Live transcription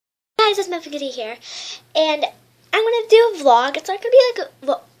guys, it's Mephigoody here, and I'm going to do a vlog. It's not going to be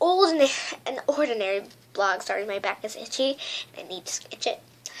like an ordinary vlog. Sorry, my back is itchy, and I need to sketch it.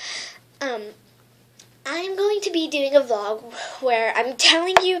 I'm going to be doing a vlog where I'm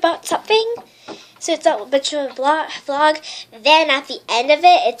telling you about something, so it's a bunch of a vlog, then at the end of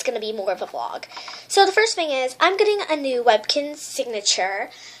it, it's going to be more of a vlog. So the first thing is, I'm getting a new webkinz signature.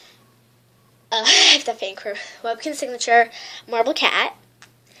 I have the thing for webkinz signature marble cat.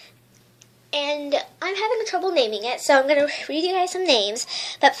 And I'm having trouble naming it, so I'm going to read you guys some names.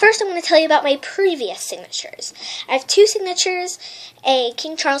 But first I'm going to tell you about my previous signatures. I have two signatures, a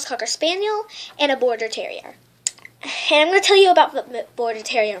King Charles Cocker Spaniel and a Border Terrier. And I'm going to tell you about the Border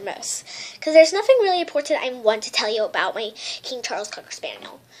Terrier most, because there's nothing really important I want to tell you about my King Charles Cocker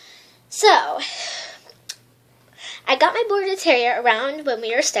Spaniel. So, I got my Border Terrier around when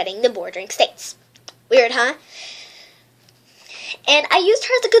we were studying the bordering states. Weird, huh? And I used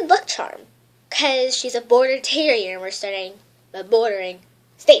her as a good luck charm, because she's a Border Terrier and we're studying the bordering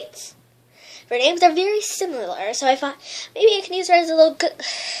states. Their names are very similar, so I thought maybe I can use her as a little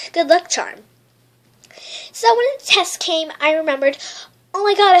good luck charm. So when the test came, I remembered, oh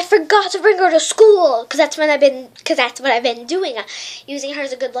my god, I forgot to bring her to school, because that's what I've been doing, using her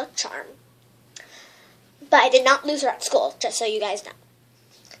as a good luck charm. But I did not lose her at school, just so you guys know.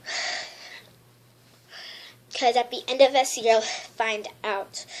 Because at the end of this, you'll find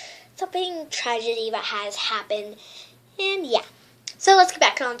out something tragedy that has happened, and yeah. So let's get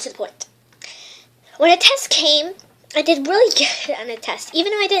back on to the point. When a test came, I did really good on a test,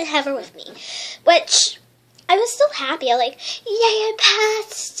 even though I didn't have her with me, which I was still happy. I was like, yay, I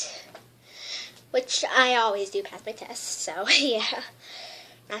passed, which I always do pass my tests, so yeah,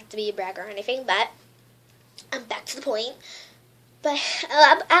 not to be a brag or anything, but I'm back to the point. But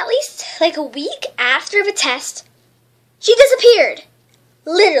at least like a week after the test, she disappeared.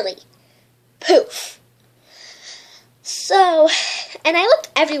 Literally. Poof. So, and I looked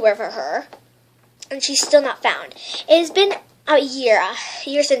everywhere for her, and she's still not found. It has been a year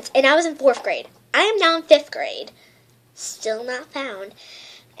since, and I was in 4th grade. I am now in 5th grade. Still not found.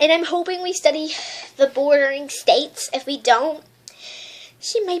 And I'm hoping we study the bordering states. If we don't,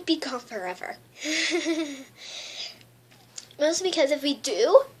 she might be gone forever. Mostly because if we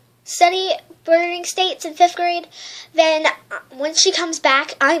do study bordering states in 5th grade, then when she comes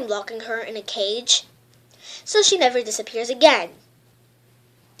back, I'm locking her in a cage so she never disappears again.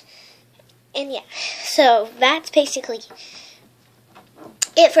 And yeah, so that's basically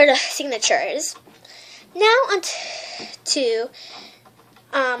it for the signatures. Now on to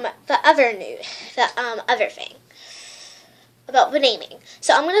the other thing about the naming.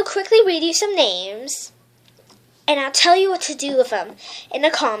 So I'm going to quickly read you some names, and I'll tell you what to do with them in the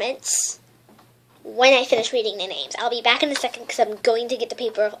comments when I finish reading the names. I'll be back in a second because I'm going to get the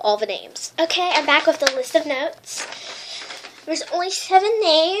paper of all the names. Okay, I'm back with the list of notes. There's only 7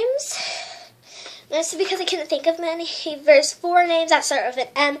 names. That's because I couldn't think of many. There's 4 names that start with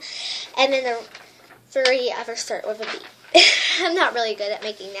an M, and then the 3 others start with a B. I'm not really good at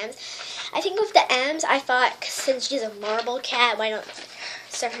making names. I think with the M's, I thought since she's a marble cat, why not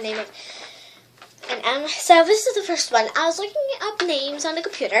start her name with an M? So this is the first one. I was looking up names on the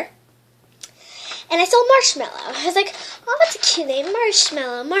computer, and I saw Marshmallow. I was like, oh, that's a cute name,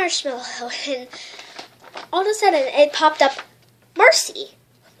 Marshmallow, Marshmallow. And all of a sudden, it popped up, Marcy.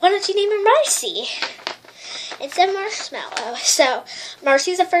 Why don't you name her Marcy? It said Marshmallow. So,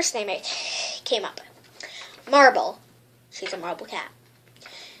 Marcy's the first name it came up. Marble. She's a marble cat.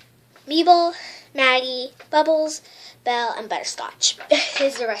 Meeble, Maggie, Bubbles, Belle, and Butterscotch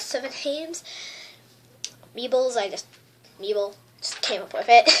is the rest of the names. Meebles, Meeble just came up with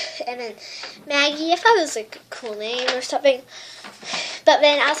it. And then Maggie, I thought it was like a cool name or something. But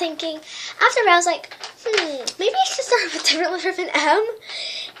then I was thinking, after that I was like, maybe I should start with a different letter than M,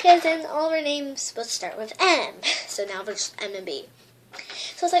 because then all of our names will start with M. So now we're just M and B.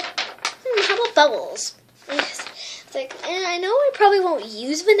 So I was like, how about Bubbles? It's like, I know I probably won't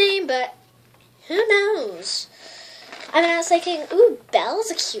use the name, but who knows? I mean, I was thinking, ooh,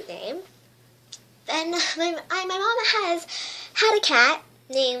 Belle's a cute name. Then my mom has had a cat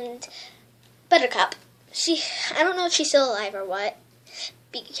named Buttercup. I don't know if she's still alive or what,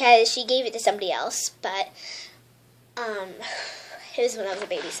 because she gave it to somebody else, but it was when I was a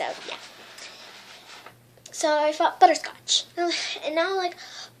baby, so yeah. So I thought Butterscotch, and now I'm like,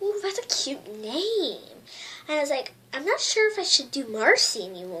 ooh, that's a cute name. And I was like, I'm not sure if I should do Marcy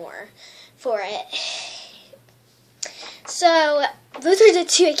anymore for it. So those are the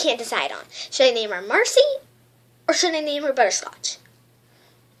 2 I can't decide on. Should I name her Marcy, or should I name her Butterscotch?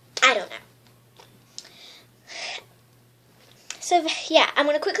 I don't know. So yeah, I'm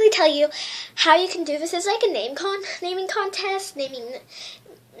gonna quickly tell you how you can do this. It's like a naming contest,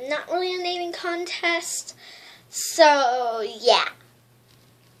 not really a naming contest. So yeah.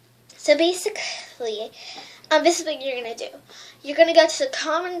 So basically, this is what you're gonna do. You're gonna go to the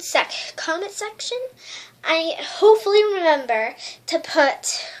comment section. I hopefully remember to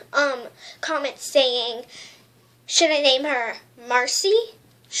put comments saying, should I name her Marcy?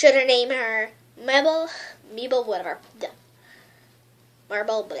 Should I name her Meeble, whatever.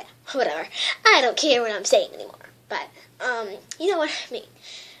 Marble, blah, whatever. I don't care what I'm saying anymore. But, you know what I mean.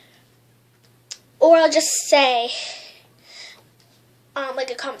 Or I'll just say, like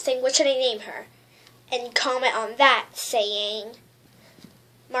a comment saying, what should I name her? And comment on that saying,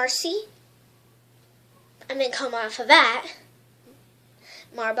 Marcy. And then come off of that.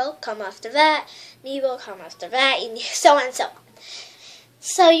 Marble, come after that. Meeble, come after that. And so on and so on.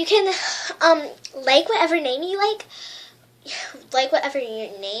 So you can, like whatever name you like whatever your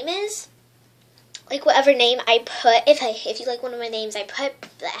name is, like whatever name I put, if you like one of my names, I put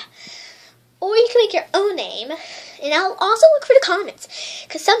blah. Or you can make your own name, and I'll also look for the comments,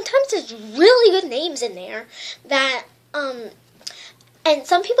 because sometimes there's really good names in there that, and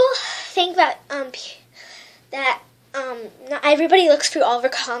some people think that, not everybody looks through all of our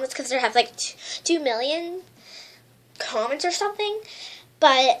comments, because they have like 2 million comments or something,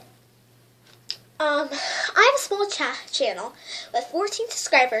 but, I have a small channel with 14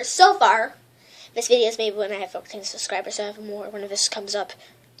 subscribers so far. This video is maybe when I have 14 subscribers, so I have more when this comes up.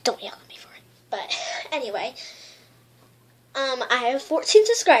 Don't yell at me for it. But anyway, I have 14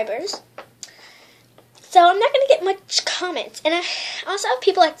 subscribers, so I'm not going to get much comments. And I also have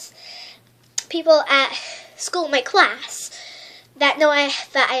people at school, my class, that know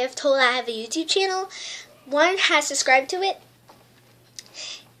that I have told I have a YouTube channel. One has subscribed to it.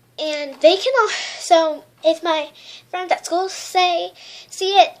 And they can also, if my friends at school see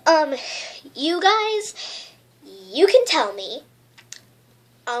it, you guys, you can tell me,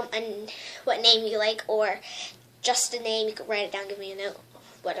 and what name you like, or just a name, you can write it down, give me a note,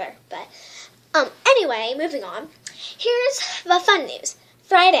 whatever, but, anyway, moving on, here's the fun news.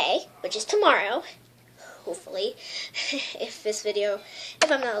 Friday, which is tomorrow, hopefully, if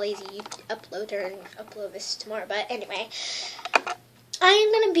I'm not a lazy uploader and upload this tomorrow, but anyway,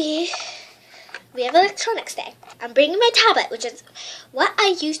 we have electronics day. I'm bringing my tablet, which is what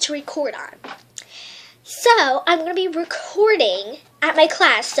I use to record on. So, I'm going to be recording at my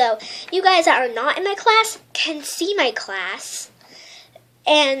class, so you guys that are not in my class can see my class,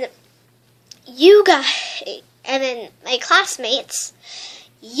 and you guys, and then my classmates,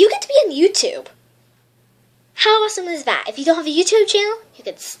 you get to be on YouTube. How awesome is that? If you don't have a YouTube channel, you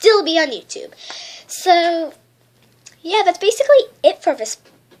can still be on YouTube. So, yeah, that's basically it for this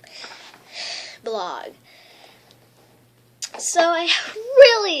blog. So I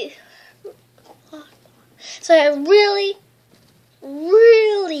really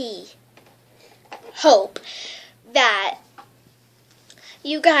hope that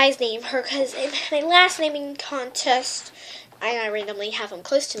you guys name her, because in my last naming contest, I randomly have them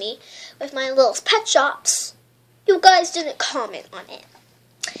close to me, with my little pet shops, you guys didn't comment on it.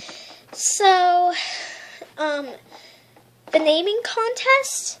 So, the naming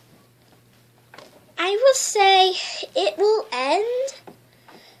contest, I will say it will end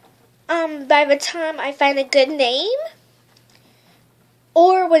by the time I find a good name,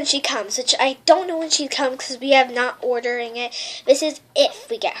 or when she comes, which I don't know when she comes because we have not ordering it. This is if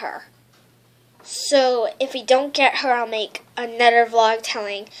we get her. So if we don't get her, I'll make another vlog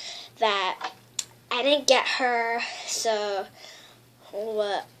telling that I didn't get her. So,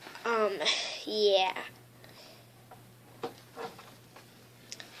 yeah.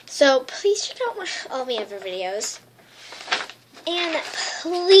 So please check out all my other videos. And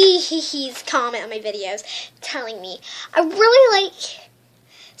please comment on my videos telling me. I really like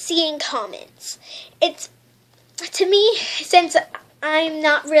seeing comments. It's, to me, since I'm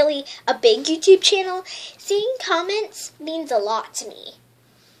not really a big YouTube channel, seeing comments means a lot to me.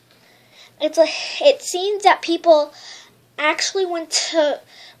 It's like, it seems that people actually want to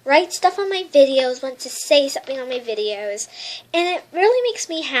write stuff on my videos, want to say something on my videos, and it really makes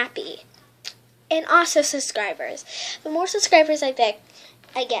me happy. And also subscribers. The more subscribers I get,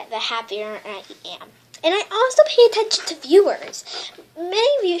 the happier I am. And I also pay attention to viewers.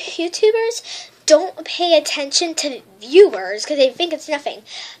 Many YouTubers don't pay attention to viewers because they think it's nothing.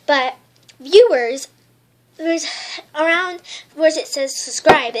 But viewers, there's around where it says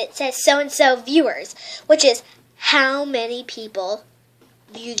subscribe, it says so-and-so viewers, which is how many people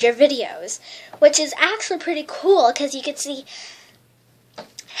viewed your videos, which is actually pretty cool because you can see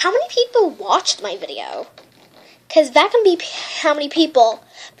how many people watched my video. because that can be how many people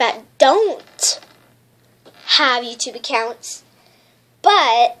that don't have YouTube accounts,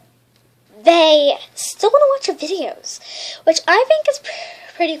 but they still want to watch your videos, which I think is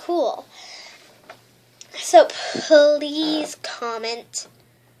pretty cool. So please comment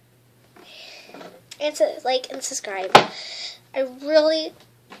and like and subscribe. I really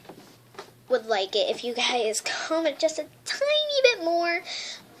would like it if you guys comment just a tiny bit more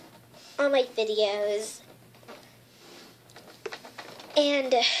on my videos,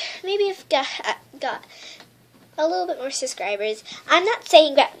 and maybe if got a little bit more subscribers. I'm not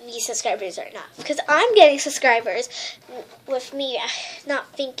saying that these subscribers are enough, because I'm getting subscribers with me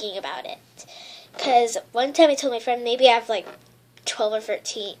not thinking about it. Because one time I told my friend maybe I have like 12 or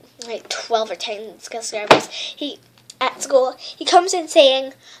 13, like 12 or 10 subscribers. At school, he comes in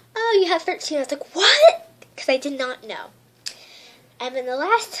saying, "Oh, you have 13." I was like, "What?" Because I did not know. And then the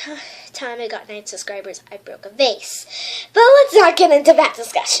last time I got 9 subscribers, I broke a vase. But let's not get into that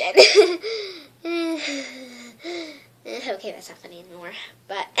discussion. Okay, that's not funny anymore.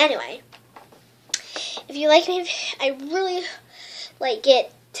 But anyway, if you like me, I really like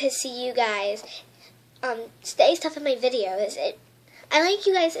it to see you guys say stuff in my videos. I like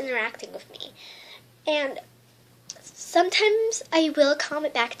you guys interacting with me. And sometimes I will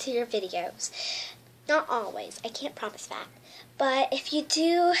comment back to your videos. Not always. I can't promise that. But if you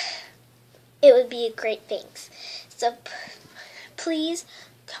do, it would be a great thing. So please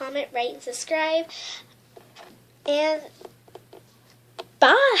comment, rate, and subscribe. And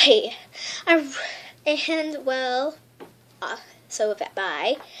bye. So with that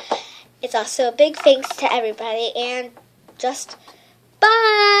bye, it's also a big thanks to everybody, and just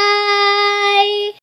bye.